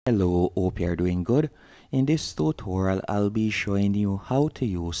Hello, hope you're doing good. In this tutorial, I'll be showing you how to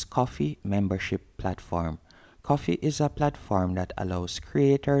use Kofi membership platform. Kofi is a platform that allows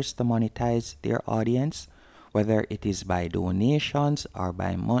creators to monetize their audience, whether it is by donations or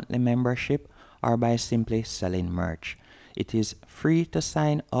by monthly membership or by simply selling merch. It is free to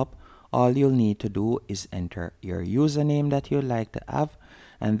sign up. All you'll need to do is enter your username that you'd like to have,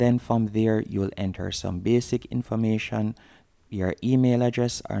 and then from there you'll enter some basic information, your email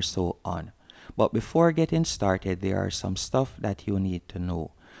address, or so on. But before getting started, there are some stuff that you need to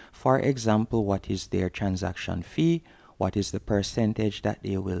know. For example, what is their transaction fee? What is the percentage that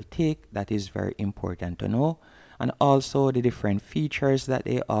they will take? That is very important to know. And also the different features that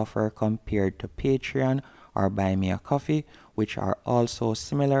they offer compared to Patreon or Buy Me a Coffee, which are also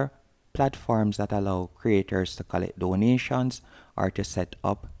similar platforms that allow creators to collect donations or to set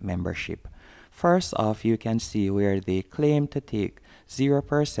up membership. First off, you can see where they claim to take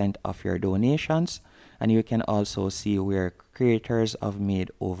 0% of your donations, and you can also see where creators have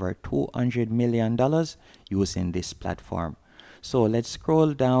made over $200 million using this platform. So let's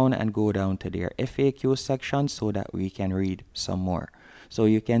scroll down and go down to their FAQ section so that we can read some more. So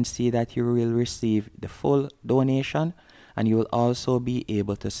you can see that you will receive the full donation, and you will also be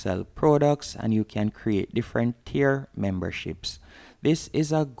able to sell products, and you can create different tier memberships. This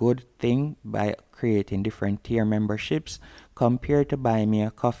is a good thing by creating different tier memberships compared to Buy Me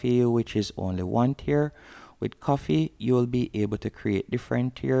a Coffee, which is only one tier. With Kofi, you will be able to create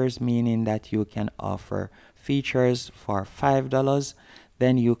different tiers, meaning that you can offer features for $5.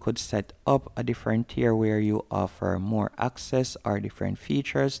 Then you could set up a different tier where you offer more access or different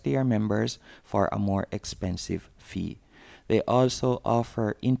features to your members for a more expensive fee. They also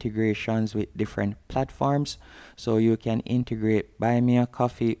offer integrations with different platforms, so you can integrate Buy Me a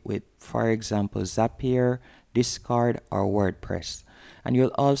Coffee with, for example, Zapier, Discord, or WordPress. And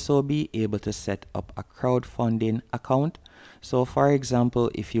you'll also be able to set up a crowdfunding account. So for example,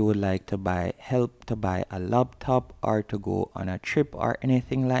 if you would like to buy help to buy a laptop or to go on a trip or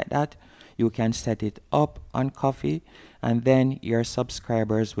anything like that, you can set it up on Kofi, and then your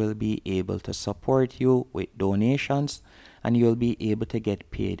subscribers will be able to support you with donations, and you'll be able to get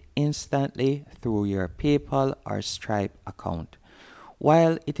paid instantly through your PayPal or Stripe account.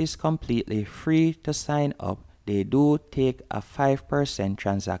 While it is completely free to sign up, they do take a 5%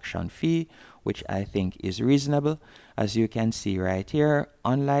 transaction fee, which I think is reasonable. As you can see right here,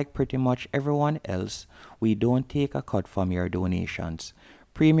 unlike pretty much everyone else, we don't take a cut from your donations.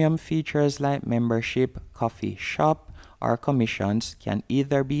 Premium features like membership, coffee shop, or commissions can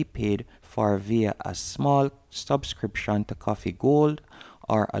either be paid for via a small subscription to Coffee Gold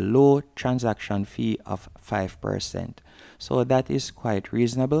or a low transaction fee of 5%. So that is quite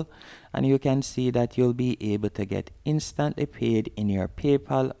reasonable, and you can see that you'll be able to get instantly paid in your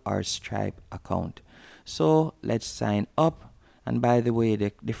PayPal or Stripe account. So let's sign up. And by the way,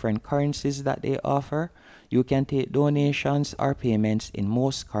 the different currencies that they offer, you can take donations or payments in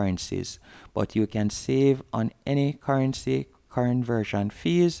most currencies, but you can save on any currency conversion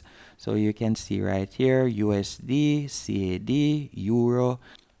fees. So you can see right here, USD, CAD, Euro.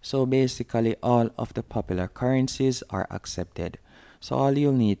 So basically all of the popular currencies are accepted. So all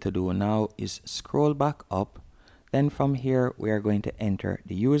you'll need to do now is scroll back up. Then from here, we are going to enter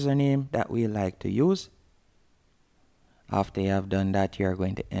the username that we like to use. After you have done that, you are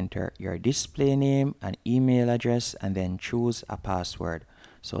going to enter your display name and email address, and then choose a password.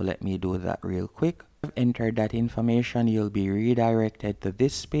 So let me do that real quick. I've entered that information, you'll be redirected to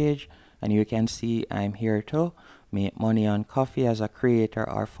this page, and you can see I'm here to make money on Kofi as a creator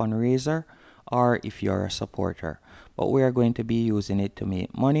or fundraiser, or if you're a supporter. But we are going to be using it to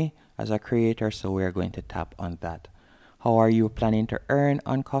make money as a creator, so we are going to tap on that. How are you planning to earn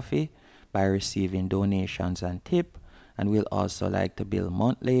on Kofi? By receiving donations and tip. And we'll also like to build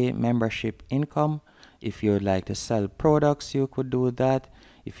monthly membership income. If you'd like to sell products, you could do that.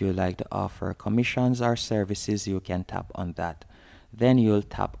 If you'd like to offer commissions or services, you can tap on that. Then you'll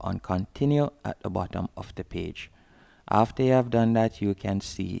tap on continue at the bottom of the page. After you have done that, you can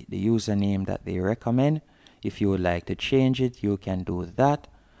see the username that they recommend. If you would like to change it, you can do that.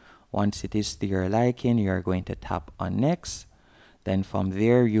 Once it is to your liking, you're going to tap on next. Then from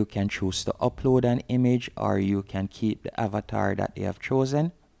there, you can choose to upload an image, or you can keep the avatar that you have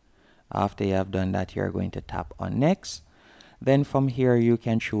chosen. After you have done that, you're going to tap on next. Then from here, you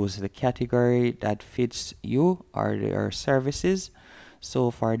can choose the category that fits you or your services. So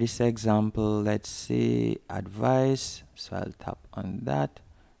for this example, let's say advice. So I'll tap on that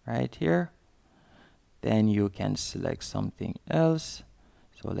right here. Then you can select something else.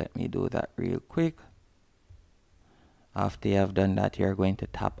 So let me do that real quick. After you have done that, you're going to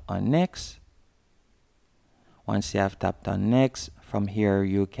tap on next. Once you have tapped on next, from here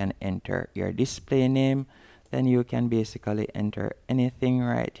you can enter your display name. Then you can basically enter anything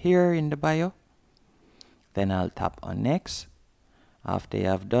right here in the bio. Then I'll tap on next. After you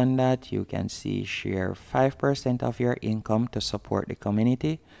have done that, you can see share 5% of your income to support the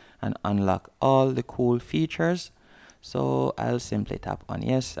community and unlock all the cool features. So I'll simply tap on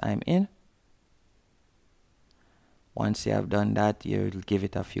yes, I'm in. Once you have done that, you'll give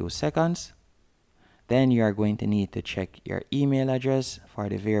it a few seconds. Then you are going to need to check your email address for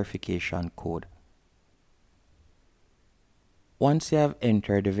the verification code. Once you have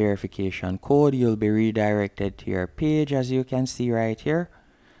entered the verification code, you'll be redirected to your page, as you can see right here.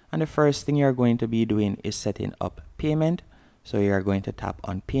 And the first thing you're going to be doing is setting up payment. So you're going to tap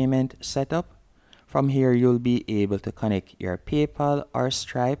on payment setup. From here, you'll be able to connect your PayPal or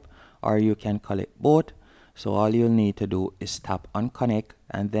Stripe, or you can collect both. So all you'll need to do is tap on connect,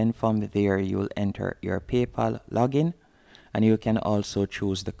 and then from there you'll enter your PayPal login, and you can also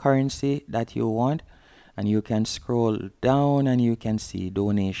choose the currency that you want, and you can scroll down and you can see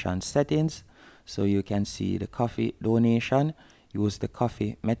donation settings. So you can see the Kofi donation, use the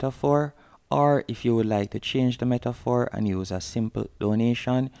Kofi metaphor, or if you would like to change the metaphor and use a simple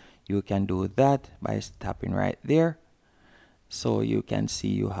donation, you can do that by tapping right there. So you can see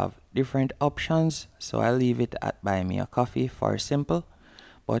you have different options. So I'll leave it at buy me a coffee for simple.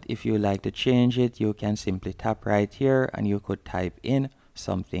 But if you like to change it, you can simply tap right here and you could type in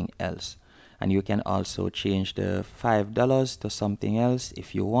something else. And you can also change the $5 to something else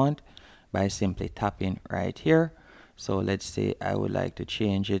if you want by simply tapping right here. So let's say I would like to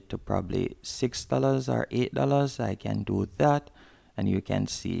change it to probably $6 or $8. I can do that, and you can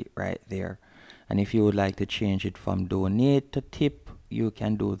see right there. And if you would like to change it from donate to tip, you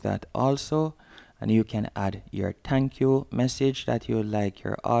can do that also. And you can add your thank you message that you would like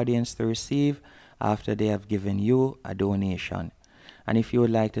your audience to receive after they have given you a donation. And if you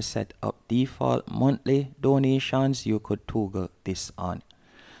would like to set up default monthly donations, you could toggle this on.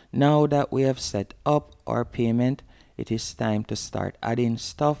 Now that we have set up our payment, it is time to start adding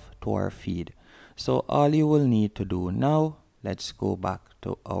stuff to our feed. So all you will need to do now, let's go back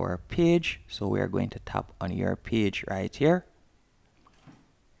to our page. So we are going to tap on your page right here.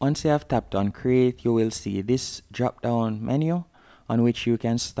 Once you have tapped on create, you will see this drop down menu on which you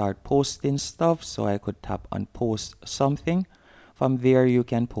can start posting stuff. So I could tap on post something. From there you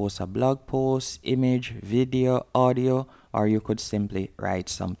can post a blog post, image, video, audio, or you could simply write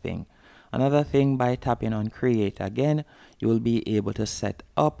something. Another thing, by tapping on create again, you will be able to set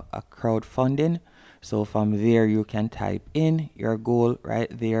up a crowdfunding. So from there you can type in your goal right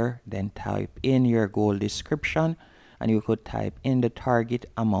there, then type in your goal description, and you could type in the target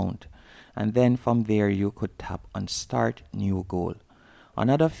amount. And then from there you could tap on start new goal.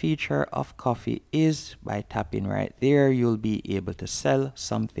 Another feature of Kofi is by tapping right there, you'll be able to sell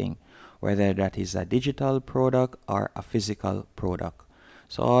something, whether that is a digital product or a physical product.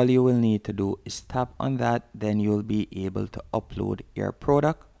 So all you will need to do is tap on that, then you'll be able to upload your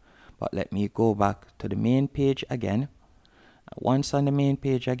product. But let me go back to the main page again. Once on the main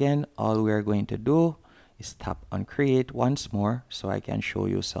page again, all we are going to do is tap on create once more so I can show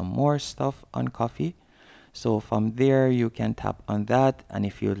you some more stuff on Kofi. So from there you can tap on that, and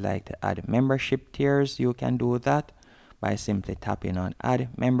if you'd like to add membership tiers, you can do that by simply tapping on add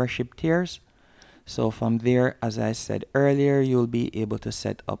membership tiers. So from there, as I said earlier, you'll be able to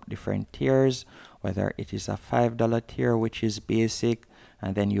set up different tiers, whether it is a $5 tier, which is basic,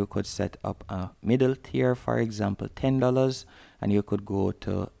 and then you could set up a middle tier, for example $10, and you could go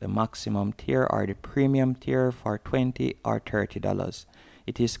to the maximum tier or the premium tier for $20 or $30.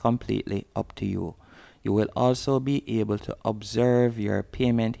 It is completely up to you. You will also be able to observe your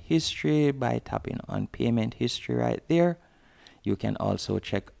payment history by tapping on payment history right there. You can also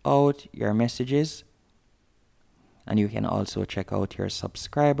check out your messages, and you can also check out your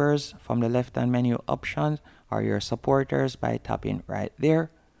subscribers from the left hand menu option, or your supporters by tapping right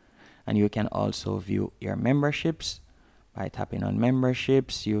there. And you can also view your memberships by tapping on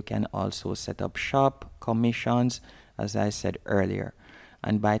memberships. You can also set up shop commissions, as I said earlier.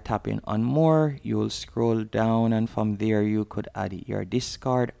 And by tapping on more, you'll scroll down, and from there you could add your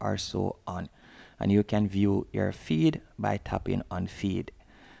Discord or so on. And you can view your feed by tapping on feed.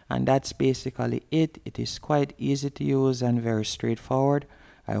 And that's basically it. It is quite easy to use and very straightforward.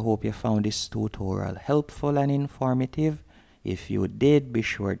 I hope you found this tutorial helpful and informative. If you did, be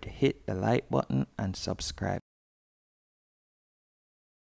sure to hit the like button and subscribe.